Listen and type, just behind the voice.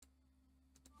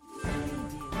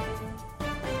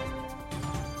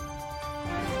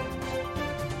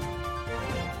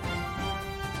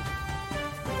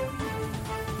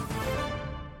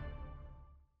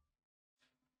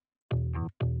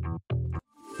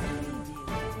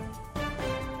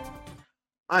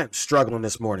I am struggling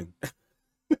this morning.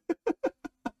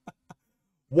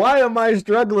 Why am I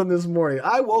struggling this morning?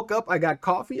 I woke up, I got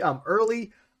coffee, I'm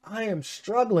early. I am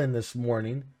struggling this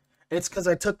morning. It's because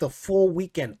I took the full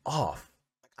weekend off.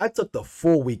 I took the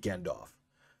full weekend off.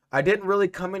 I didn't really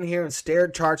come in here and stare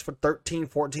at charts for 13,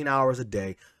 14 hours a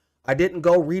day. I didn't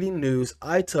go reading news.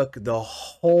 I took the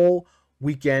whole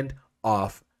weekend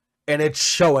off, and it's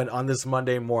showing on this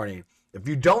Monday morning. If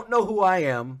you don't know who I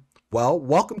am, well,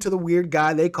 welcome to the weird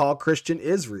guy they call Christian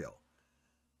Israel.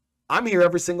 I'm here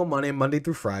every single Monday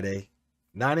through Friday,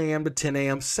 9 a.m. to 10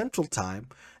 a.m. Central Time.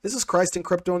 This is Christ and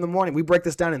Crypto in the Morning. We break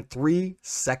this down in 3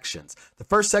 sections. The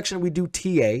first section, we do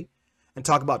TA and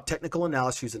talk about technical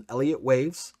analysis using Elliott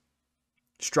waves,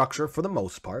 structure for the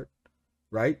most part,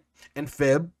 right? And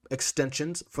fib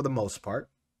extensions for the most part,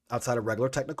 outside of regular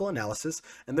technical analysis.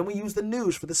 And then we use the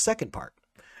news for the second part.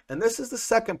 And this is the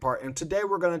second part. And today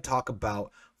we're going to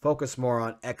focus more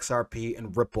on XRP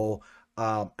and Ripple,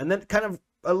 and then kind of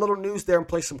a little news there and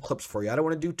play some clips for you. I don't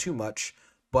want to do too much,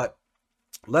 but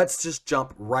let's just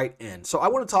jump right in. So I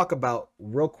want to talk about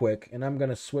real quick, and I'm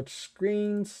going to switch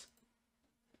screens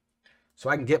so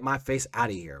I can get my face out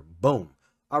of here. Boom.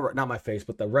 All right, not my face,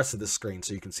 but the rest of the screen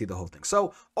so you can see the whole thing.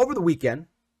 So over the weekend,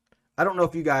 I don't know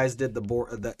if you guys did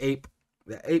the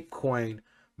ape coin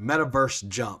metaverse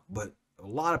jump, but a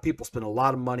lot of people spend a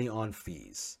lot of money on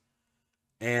fees.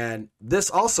 And this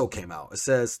also came out. It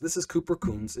says, this is Cooper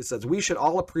Coons. It says, we should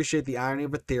all appreciate the irony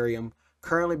of Ethereum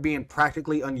currently being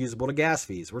practically unusable to gas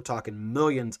fees. We're talking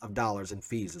millions of dollars in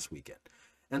fees this weekend.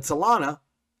 And Solana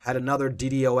had another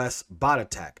DDoS bot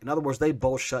attack. In other words, they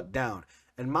both shut down.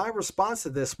 And my response to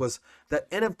this was that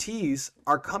NFTs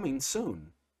are coming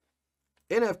soon.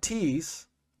 NFTs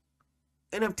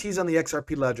on the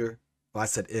XRP ledger, well, I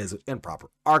said is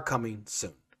improper, are coming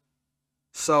soon.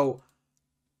 So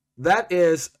that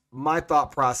is my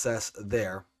thought process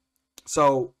there.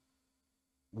 So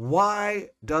why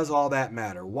does all that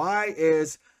matter? Why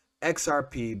is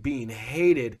XRP being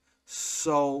hated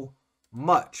so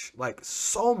much? Like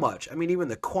so much. I mean, even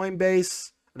the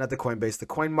the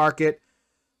coin market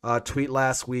tweet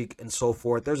last week and so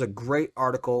forth. There's a great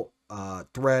article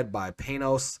thread by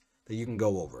Panos that you can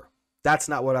go over. That's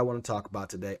not what I want to talk about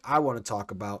today. I want to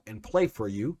talk about and play for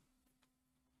you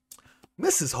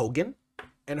Mrs. Hogan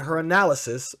and her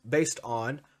analysis based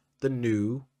on the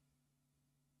new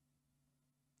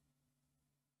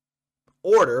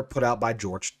order put out by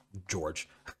Judge Torres.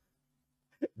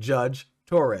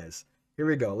 Here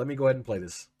we go. Let me go ahead and play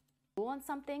this. Rule on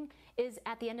something is,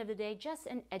 at the end of the day, just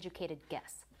an educated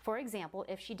guess. For example,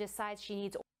 if she decides she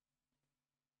needs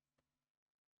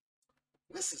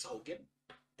Mrs. Hogan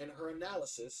and her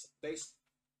analysis based.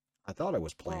 I thought I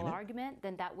was playing oral it. Argument,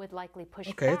 then that would likely push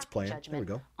Okay, back it's playing. judgment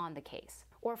There we go. on the case.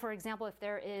 Or, for example, if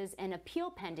there is an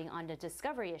appeal pending on the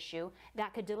discovery issue,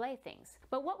 that could delay things.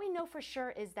 But what we know for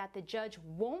sure is that the judge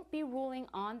won't be ruling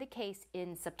on the case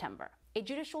in September. A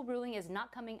judicial ruling is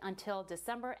not coming until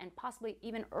December and possibly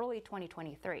even early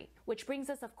 2023, which brings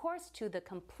us, of course, to the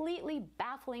completely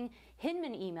baffling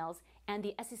Hinman emails and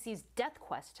the SEC's death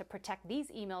quest to protect these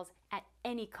emails at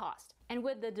any cost. And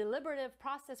with the deliberative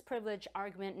process privilege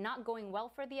argument not going well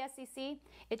for the SEC,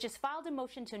 it just filed a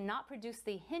motion to not produce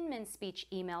the Hinman speech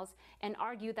emails and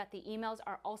argue that the emails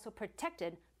are also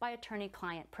protected by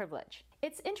attorney-client privilege.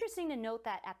 It's interesting to note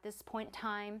that at this point in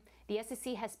time, the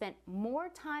SEC has spent more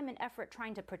time and effort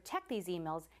trying to protect these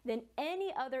emails than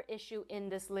any other issue in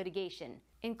this litigation,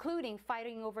 including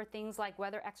fighting over things like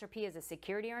whether XRP is a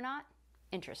security or not.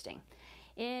 Interesting.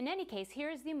 In any case, here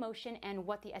is the motion and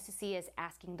what the SEC is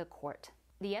asking the court.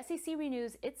 The SEC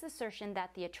renews its assertion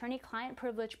that the attorney-client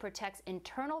privilege protects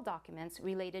internal documents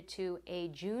related to a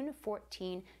June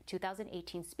 14,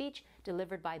 2018 speech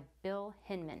delivered by Bill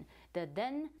Hinman, the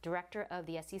then director of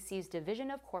the SEC's Division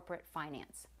of Corporate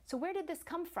Finance. So where did this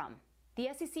come from? The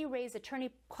SEC raised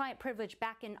attorney-client privilege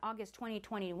back in August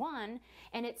 2021,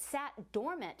 and it sat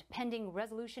dormant pending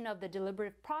resolution of the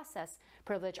deliberative process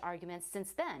privilege arguments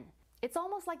since then. It's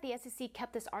almost like the SEC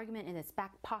kept this argument in its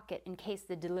back pocket in case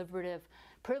the deliberative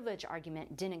privilege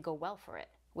argument didn't go well for it,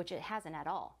 which it hasn't at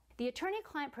all. The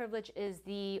attorney-client privilege is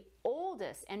the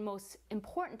oldest and most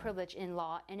important privilege in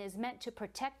law and is meant to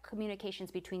protect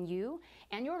communications between you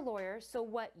and your lawyer, so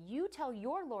what you tell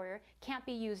your lawyer can't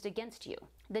be used against you.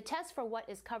 The test for what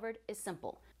is covered is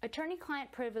simple.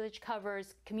 Attorney-client privilege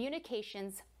covers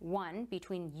communications, 1,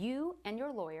 between you and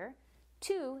your lawyer,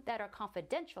 2, that are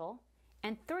confidential,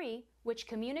 and 3, which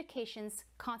communications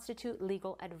constitute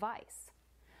legal advice.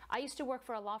 I used to work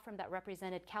for a law firm that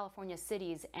represented California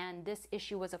cities, and this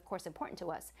issue was of course important to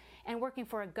us. And working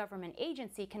for a government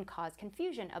agency can cause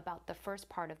confusion about the first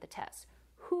part of the test.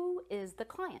 who is the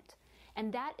client?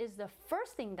 And that is the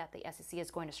first thing that the SEC is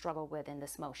going to struggle with in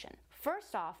this motion.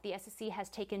 First off, the SEC has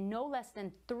taken no less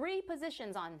than 3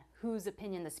 positions on whose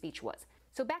opinion the speech was.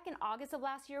 So back in August of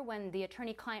last year, when the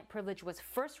attorney-client privilege was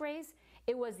first raised,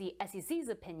 it was the SEC's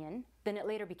opinion, then it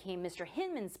later became Mr.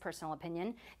 Hinman's personal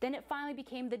opinion, then it finally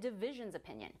became the division's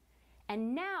opinion.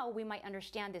 And now we might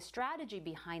understand the strategy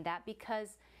behind that,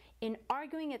 because in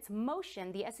arguing its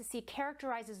motion, the SEC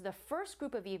characterizes the first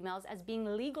group of emails as being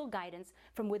legal guidance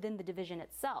from within the division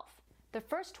itself. The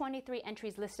first 23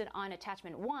 entries listed on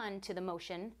Attachment 1 to the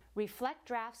motion reflect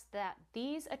drafts that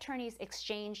these attorneys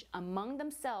exchanged among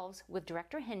themselves with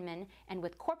Director Hinman and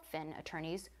with CorpFin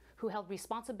attorneys who held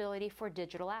responsibility for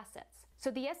digital assets. So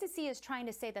the SEC is trying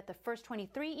to say that the first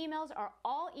 23 emails are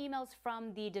all emails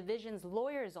from the division's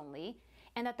lawyers only,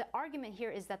 and that the argument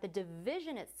here is that the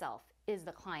division itself is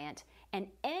the client, and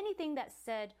anything that's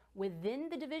said within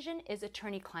the division is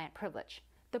attorney-client privilege.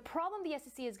 The problem the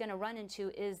SEC is going to run into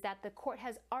is that the court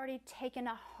has already taken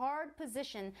a hard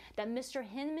position that Mr.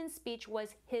 Hinman's speech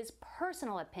was his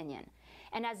personal opinion.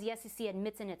 And as the SEC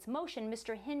admits in its motion,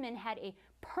 Mr. Hinman had a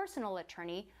personal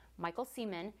attorney, Michael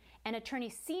Seaman, and Attorney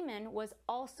Seaman was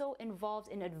also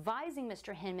involved in advising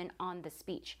Mr. Hinman on the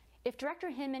speech. If Director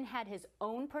Hinman had his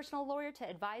own personal lawyer to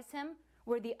advise him,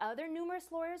 were the other numerous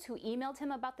lawyers who emailed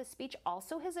him about the speech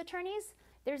also his attorneys?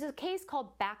 There's a case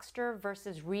called Baxter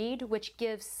versus Reed, which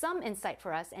gives some insight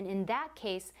for us. And in that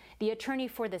case, the attorney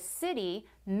for the city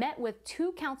met with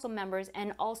 2 council members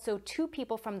and also 2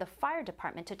 people from the fire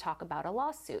department to talk about a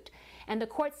lawsuit. And the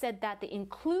court said that the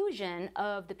inclusion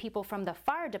of the people from the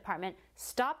fire department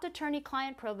stopped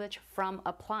attorney-client privilege from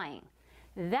applying.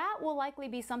 That will likely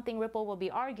be something Ripple will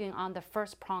be arguing on the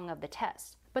first prong of the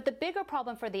test. But the bigger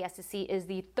problem for the SEC is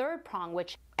the third prong,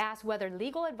 which asks whether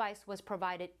legal advice was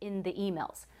provided in the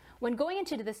emails. When going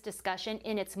into this discussion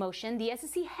in its motion, the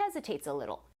SEC hesitates a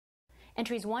little.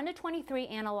 Entries 1 to 23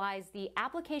 analyze the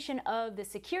application of the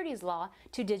securities law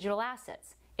to digital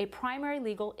assets, a primary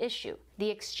legal issue. The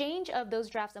exchange of those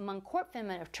drafts among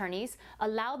CorpFin attorneys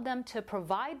allowed them to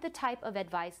provide the type of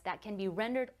advice that can be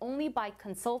rendered only by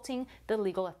consulting the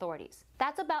legal authorities.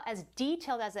 That's about as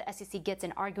detailed as the SEC gets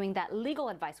in arguing that legal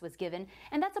advice was given,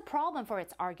 and that's a problem for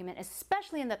its argument,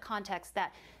 especially in the context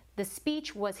that the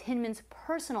speech was Hinman's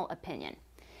personal opinion.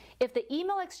 If the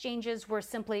email exchanges were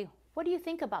simply, "What do you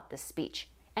think about this speech?"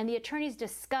 and the attorneys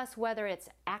discuss whether it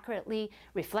accurately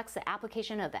reflects the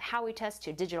application of the Howey test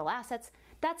to digital assets,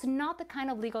 that's not the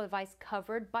kind of legal advice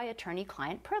covered by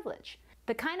attorney-client privilege.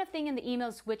 The kind of thing in the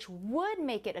emails which would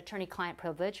make it attorney-client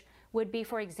privilege would be,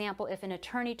 for example, if an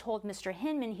attorney told Mr.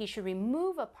 Hinman he should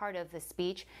remove a part of the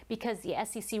speech because the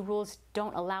SEC rules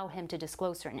don't allow him to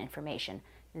disclose certain information.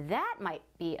 That might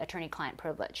be attorney-client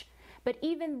privilege. But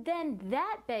even then,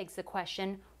 that begs the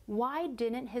question, why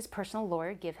didn't his personal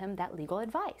lawyer give him that legal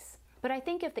advice? But I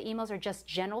think if the emails are just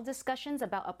general discussions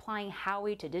about applying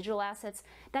Howey to digital assets,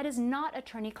 that is not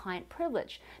attorney-client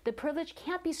privilege. The privilege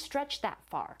can't be stretched that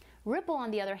far. Ripple,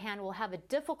 on the other hand, will have a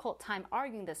difficult time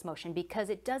arguing this motion because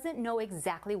it doesn't know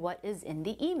exactly what is in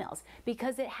the emails,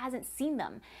 because it hasn't seen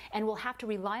them, and will have to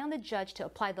rely on the judge to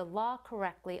apply the law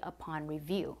correctly upon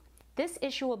review. This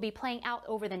issue will be playing out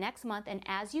over the next month, and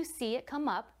as you see it come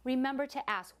up, remember to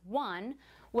ask, 1,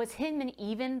 was Hinman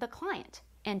even the client?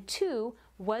 And 2,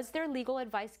 was there legal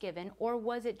advice given, or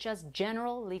was it just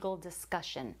general legal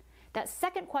discussion? That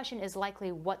second question is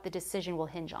likely what the decision will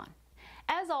hinge on.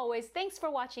 As always, thanks for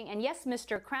watching, and yes,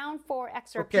 Mr. Crown for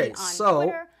XRP on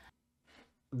Twitter.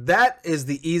 That is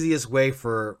the easiest way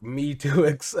for me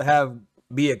to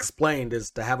be explained,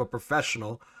 is to have a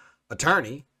professional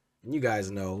attorney. And you guys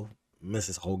know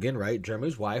Mrs. Hogan, right?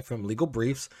 Jeremy's wife from Legal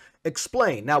Briefs,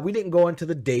 explain. Now, we didn't go into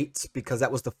the dates because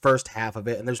that was the first half of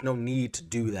it, and there's no need to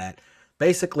do that.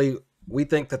 Basically, they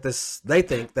think that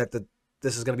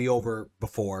this is going to be over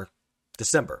before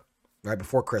December, right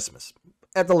before Christmas.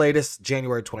 At the latest,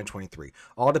 January 2023.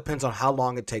 All depends on how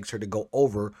long it takes her to go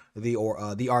over the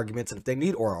arguments and if they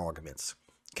need oral arguments.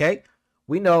 Okay?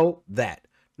 We know that.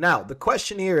 Now, the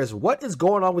question here is, what is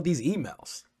going on with these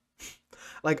emails?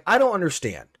 Like, I don't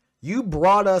understand. You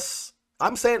brought us,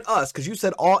 I'm saying us, because you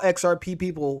said all XRP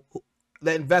people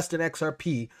that invest in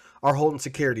XRP are holding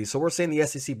securities. So we're saying the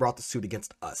SEC brought the suit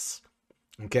against us.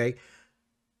 Okay?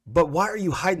 But why are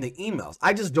you hiding the emails?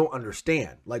 I just don't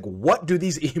understand. Like, what do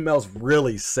these emails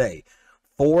really say?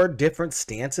 4 different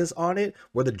stances on it,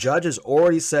 where the judge has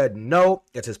already said, no,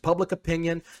 it's his public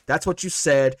opinion. That's what you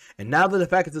said. And now that the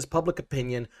fact it's his public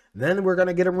opinion, then we're going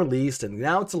to get him released. And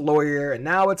now it's a lawyer. And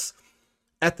now it's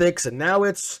ethics. And now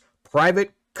it's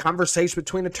private conversation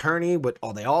between attorney. But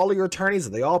are they all your attorneys?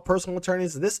 Are they all personal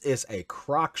attorneys? This is a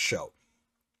crock show.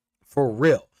 For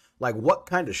real. Like, what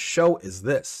kind of show is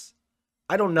this?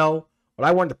 I don't know, but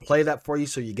I wanted to play that for you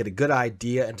so you get a good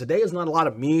idea. And today is not a lot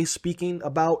of me speaking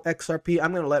about XRP.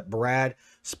 I'm going to let Brad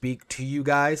speak to you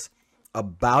guys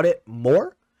about it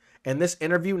more. And this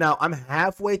interview, now I'm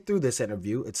halfway through this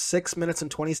interview. It's 6 minutes and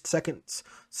 20 seconds,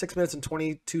 6 minutes and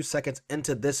 22 seconds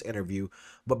into this interview.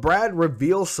 But Brad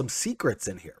reveals some secrets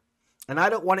in here. And I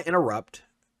don't want to interrupt.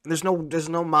 There's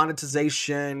no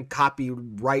monetization,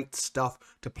 copyright stuff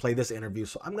to play this interview.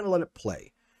 So I'm going to let it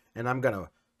play. And I'm going to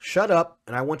shut up,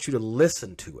 and I want you to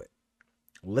listen to it.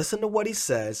 Listen to what he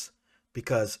says,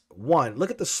 because one,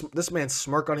 look at this man's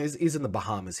smirk on his. He's in the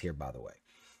Bahamas here, by the way.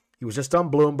 He was just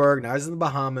on Bloomberg. Now he's in the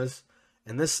Bahamas,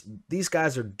 and these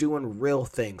guys are doing real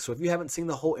things. So if you haven't seen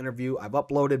the whole interview, I've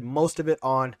uploaded most of it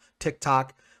on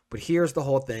TikTok, but here's the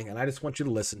whole thing, and I just want you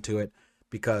to listen to it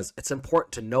because it's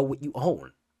important to know what you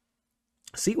own.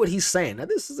 See what he's saying. Now,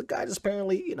 this is a guy that's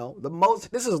apparently, probably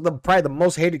the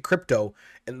most hated crypto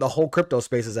in the whole crypto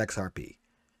space is XRP.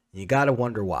 You got to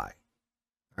wonder why.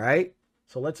 All right?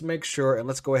 So let's make sure, and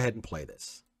let's go ahead and play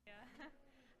this. Yeah.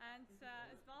 And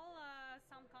as well,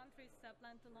 some countries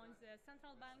plan to launch their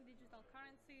central bank digital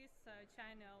currencies.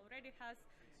 China already has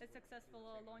a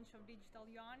successful launch of digital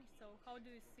yuan. So how do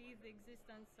you see the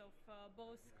existence of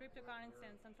both cryptocurrency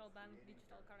and central bank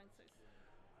digital currencies?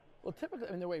 Well,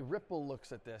 typically, the way Ripple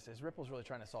looks at this is Ripple's really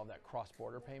trying to solve that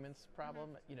cross-border payments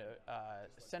problem.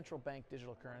 Central bank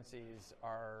digital currencies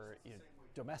are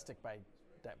domestic by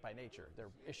nature. They're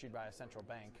issued by a central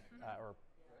bank or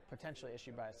potentially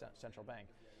issued by a central bank.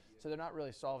 So they're not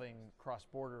really solving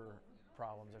cross-border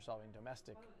problems. They're solving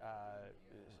domestic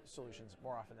solutions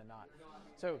more often than not.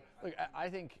 So look, I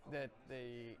think that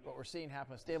what we're seeing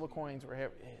happen with stablecoins,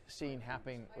 we're seeing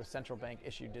happening with central bank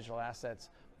issued digital assets,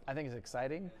 I think is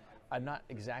exciting. I'm not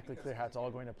exactly clear how it's all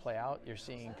going to play out. You're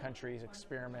seeing countries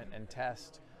experiment and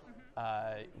test.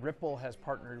 Ripple has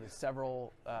partnered with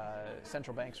several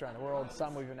central banks around the world.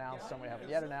 Some we've announced, some we haven't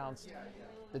yet announced,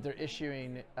 that they're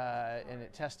issuing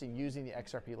and testing using the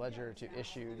XRP ledger to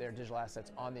issue their digital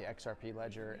assets on the XRP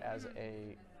ledger as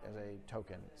a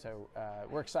token. So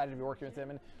we're excited to be working with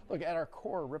them. And look, at our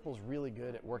core, Ripple's really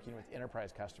good at working with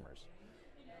enterprise customers.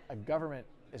 A government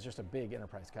is just a big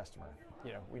enterprise customer.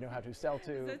 We know how to sell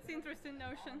to. That's an interesting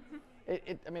notion.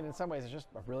 In some ways, it's just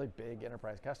a really big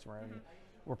enterprise customer, and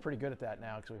we're pretty good at that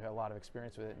now because we've had a lot of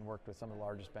experience with it and worked with some of the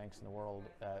largest banks in the world,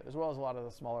 as well as a lot of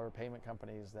the smaller payment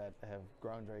companies that have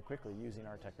grown very quickly using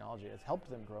our technology. It's helped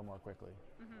them grow more quickly.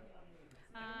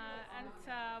 And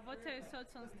what are your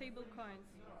thoughts on stablecoins?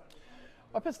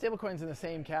 I put stablecoins in the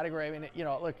same category.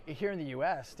 Look, here in the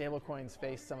U.S., stablecoins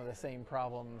face some of the same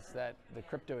problems that the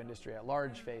crypto industry at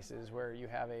large faces, where you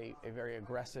have a very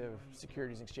aggressive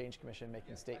Securities and Exchange Commission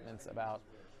making statements about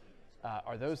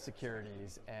are those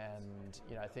securities, and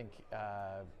I think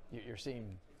you're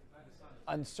seeing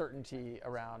uncertainty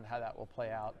around how that will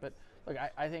play out. But look,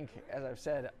 I think, as I've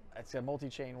said, it's a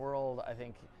multi-chain world. I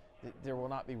think there will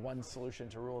not be one solution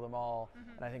to rule them all,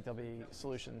 and I think there'll be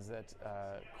solutions that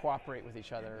cooperate with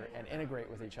each other and integrate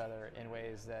with each other in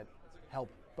ways that help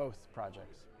both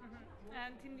projects.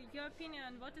 And in your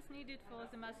opinion, what is needed for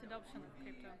the mass adoption of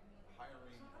crypto?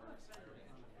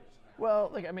 Well,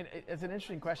 look, it's an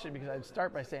interesting question because I'd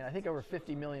start by saying I think over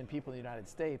 50 million people in the United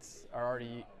States are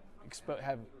already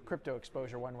have crypto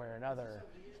exposure one way or another,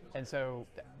 and so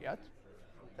that's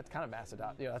kind of mass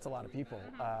adoption. That's a lot of people.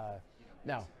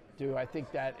 Now, do I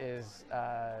think that is?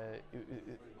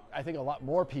 I think a lot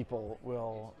more people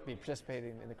will be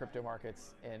participating in the crypto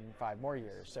markets in 5 more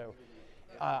years. So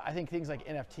I think things like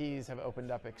NFTs have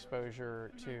opened up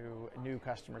exposure to new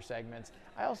customer segments.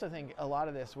 I also think a lot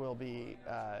of this will be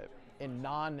in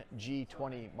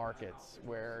non-G20 markets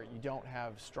where you don't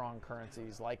have strong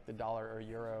currencies like the dollar or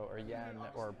euro or yen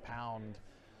or pound.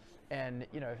 And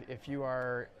if you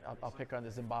are, I'll pick on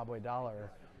the Zimbabwe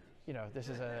dollar. This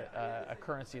is a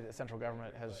currency that the central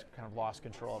government has kind of lost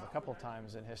control of a couple of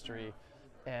times in history.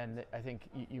 And I think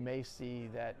you may see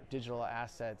that digital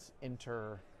assets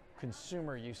enter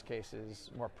consumer use cases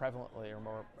more prevalently or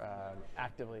more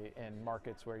actively in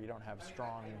markets where you don't have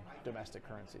strong domestic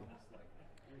currency.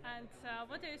 And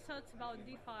what are your thoughts about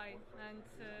DeFi? And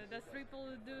does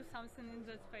Ripple do something in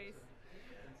that space?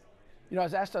 I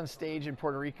was asked on stage in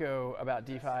Puerto Rico about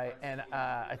DeFi, and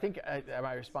I think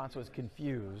my response was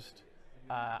confused.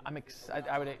 I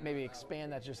would maybe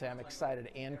expand that to just say I'm excited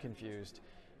and confused.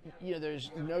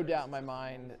 There's no doubt in my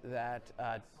mind that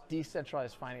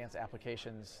decentralized finance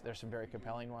applications, there's some very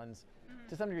compelling ones.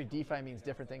 To some degree, DeFi means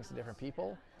different things to different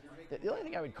people. The only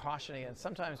thing I would caution against,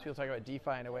 sometimes people talk about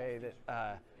DeFi in a way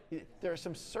that there are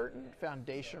some certain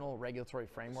foundational regulatory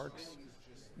frameworks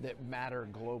that matter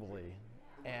globally,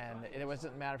 and it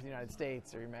doesn't matter for the United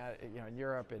States or in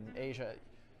Europe and Asia.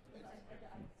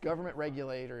 Government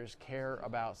regulators care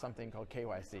about something called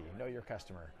KYC, know your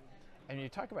customer. And when you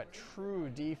talk about true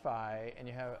DeFi and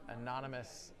you have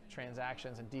anonymous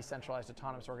transactions and decentralized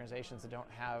autonomous organizations that don't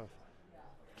have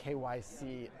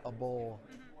KYC-able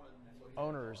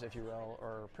owners, if you will,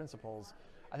 or principals,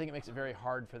 I think it makes it very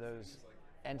hard for those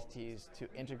entities to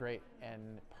integrate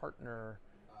and partner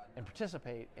and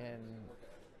participate in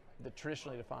the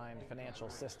traditionally defined financial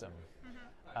system.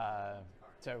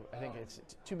 So I think it's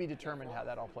to be determined how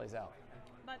that all plays out.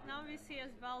 But now we see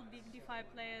as well big DeFi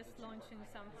players launching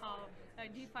somehow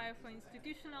DeFi for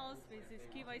institutionals with this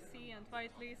KYC and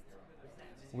whitelist.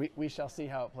 We shall see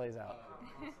how it plays out.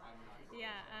 Yeah,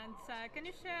 and can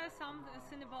you share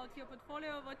something about your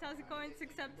portfolio? What other coins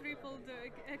except Ripple,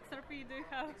 XRP do you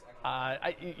have?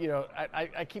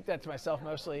 I keep that to myself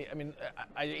mostly. I mean,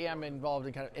 I am involved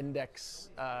in kind of index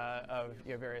of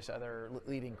various other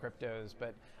leading cryptos,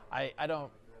 but I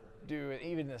don't do it,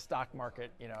 even in the stock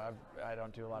market. I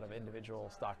don't do a lot of individual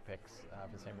stock picks for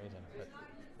the same reason.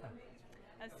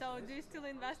 But so, do you still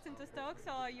invest into stocks,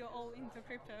 or are you all into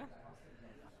crypto?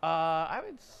 I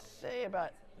would say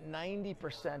about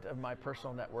 90% of my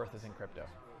personal net worth is in crypto.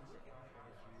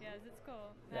 Yeah, that's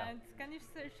cool. Yeah. And can you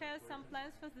share some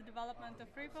plans for the development of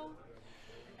Ripple?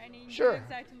 Any Sure. new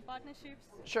exciting partnerships?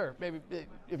 Sure. Maybe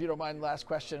if you don't mind, last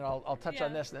question, I'll touch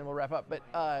on this and then we'll wrap up. But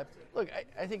look,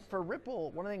 I think for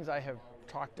Ripple, one of the things I have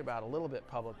talked about a little bit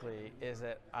publicly is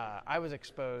that I was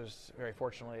exposed, very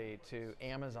fortunately, to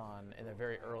Amazon in the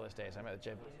very earliest days. I met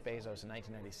Jeff Bezos in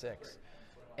 1996.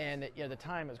 And at the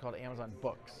time it was called Amazon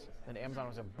Books. And Amazon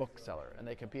was a bookseller, and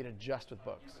they competed just with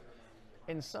books.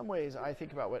 In some ways, I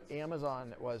think about what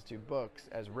Amazon was to books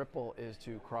as Ripple is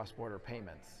to cross-border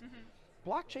payments. Mm-hmm.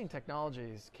 Blockchain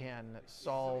technologies can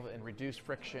solve and reduce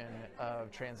friction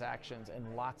of transactions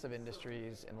in lots of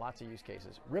industries and lots of use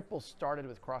cases. Ripple started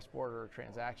with cross-border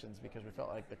transactions because we felt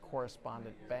like the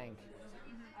correspondent bank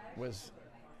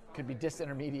could be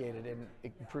disintermediated and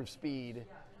improve speed,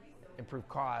 improve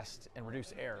cost, and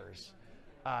reduce errors.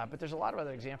 But there's a lot of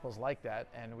other examples like that,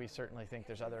 and we certainly think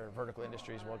there's other vertical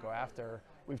industries we'll go after.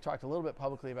 We've talked a little bit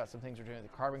publicly about some things we're doing with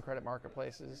the carbon credit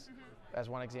marketplaces as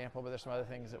one example, but there's some other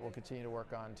things that we'll continue to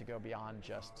work on to go beyond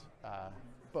just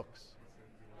books.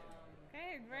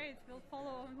 Okay, great. We'll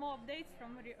follow more updates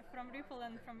from Ripple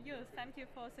and from you. Thank you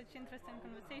for such interesting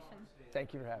conversation.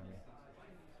 Thank you for having me.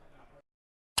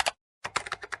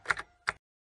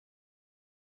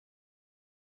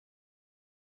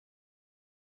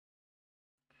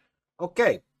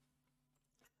 Okay.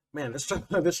 Man,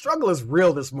 the struggle is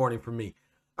real this morning for me.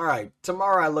 All right,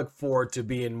 tomorrow I look forward to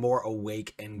being more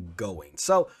awake and going.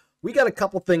 So we got a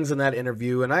couple things in that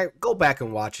interview, and I go back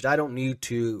and watch it. I don't need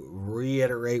to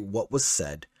reiterate what was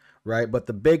said, right? But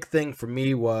the big thing for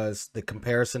me was the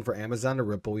comparison for Amazon to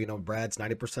Ripple. Brad's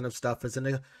 90% of stuff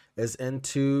is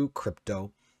into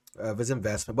crypto of his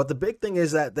investment. But the big thing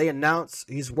is that they announced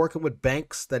he's working with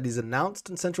banks that he's announced,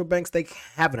 and central banks they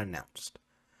haven't announced.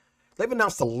 They've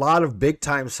announced a lot of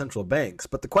big-time central banks,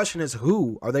 but the question is,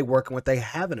 who are they working with they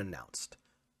haven't announced,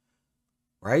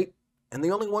 right? And the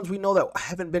only ones we know that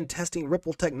haven't been testing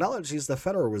Ripple technology is the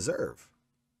Federal Reserve.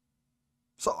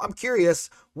 So I'm curious,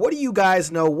 what do you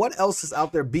guys know? What else is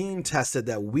out there being tested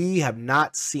that we have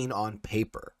not seen on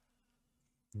paper?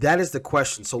 That is the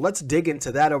question. So let's dig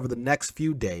into that over the next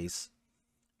few days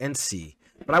and see.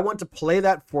 But I want to play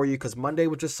that for you because Monday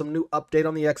was just some new update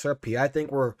on the XRP. I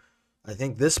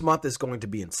think this month is going to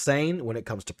be insane when it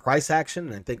comes to price action.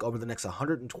 And I think over the next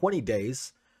 120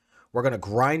 days, we're going to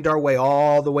grind our way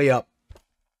all the way up.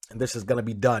 And this is going to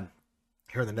be done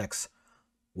here in the next,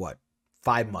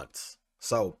 5 months.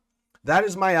 So that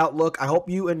is my outlook. I hope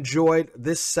you enjoyed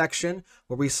this section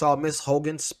where we saw Mrs.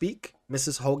 Hogan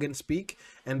speak,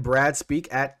 and Brad speak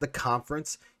at the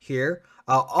conference here.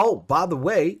 By the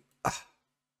way,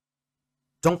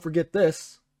 don't forget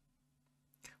this.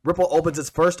 Ripple opens its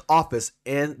first office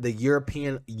in the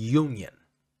European Union.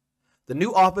 The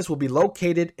new office will be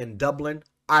located in Dublin,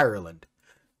 Ireland.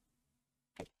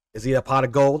 Is he a pot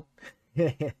of gold?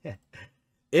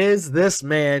 Is this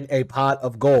man a pot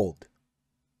of gold?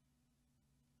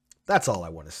 That's all I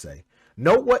want to say.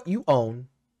 Know what you own.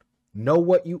 Know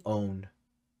what you own.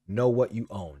 Know what you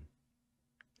own.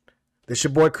 This is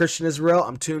your boy Christian Israel.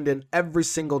 I'm tuned in every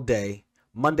single day,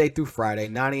 Monday through Friday,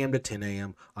 9 a.m. to 10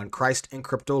 a.m. on Christ in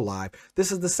Crypto Live.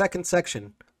 This is the second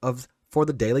section for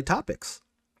the daily topics.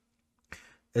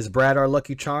 Is Brad our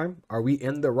lucky charm? Are we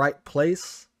in the right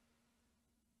place?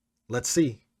 Let's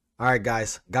see. All right,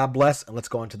 guys. God bless, and let's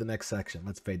go on to the next section.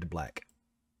 Let's fade to black.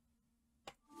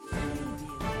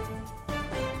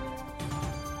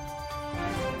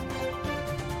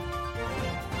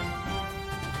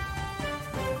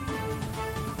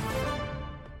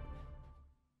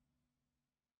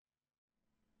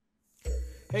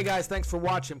 Hey guys, thanks for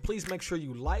watching. Please make sure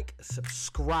you like,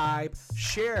 subscribe,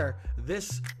 share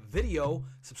this video,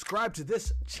 subscribe to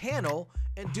this channel,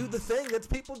 and do the thing that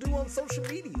people do on social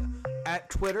media. At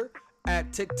Twitter,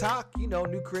 at TikTok,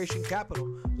 New Creation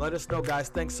Capital. Let us know, guys.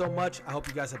 Thanks so much. I hope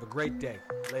you guys have a great day.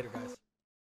 Later, guys.